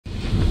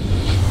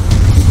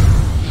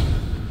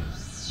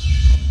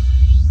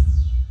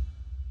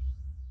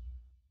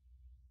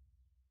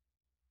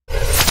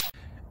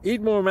Eat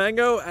more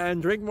mango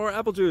and drink more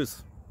apple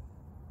juice.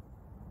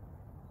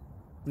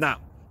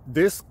 Now,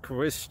 this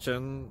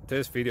video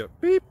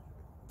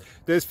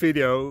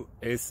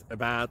is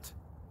about,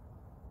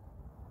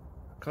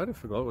 I kind of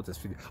forgot what this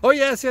video. Oh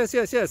yes.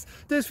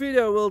 This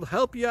video will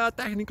help you out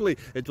technically.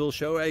 It will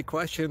show a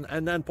question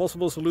and then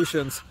possible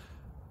solutions.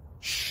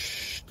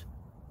 Shh.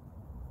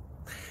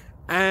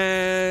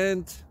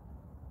 And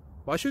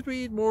why should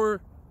we eat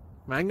more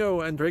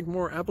mango and drink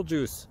more apple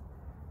juice?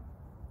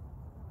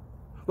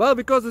 Well,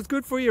 because it's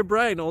good for your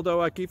brain, although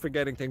I keep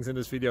forgetting things in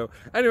this video.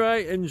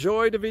 Anyway,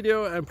 enjoy the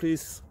video and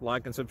please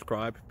like and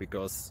subscribe,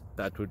 because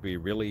that would be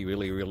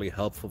really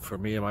helpful for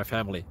me and my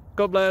family.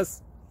 God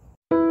bless!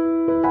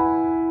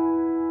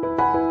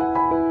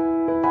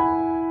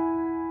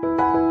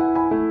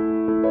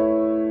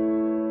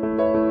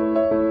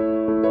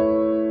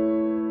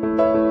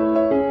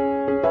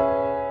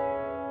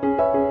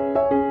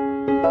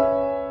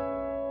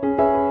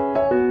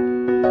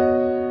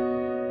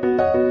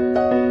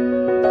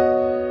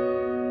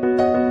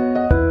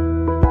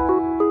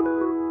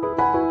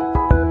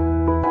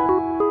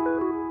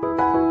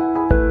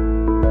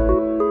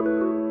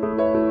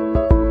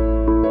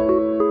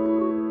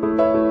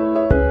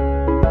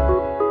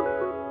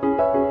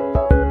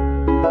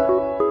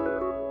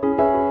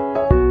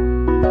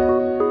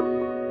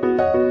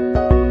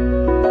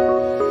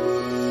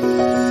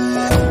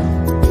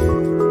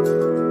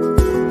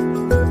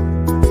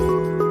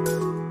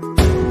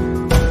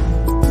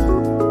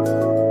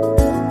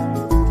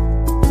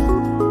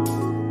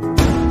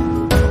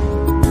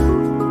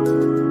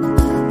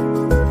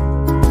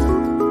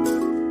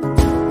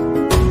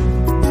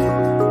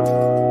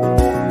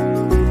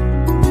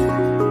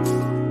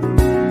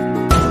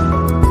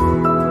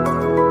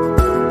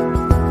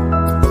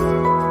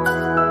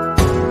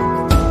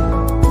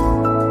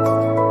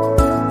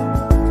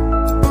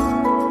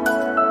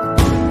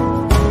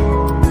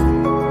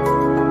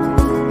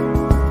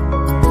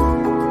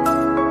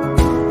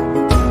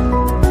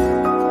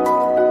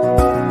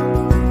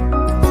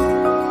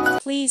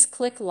 Please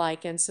click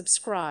like and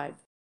subscribe.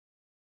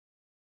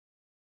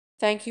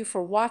 Thank you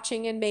for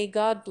watching, and may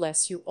God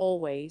bless you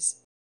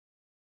always.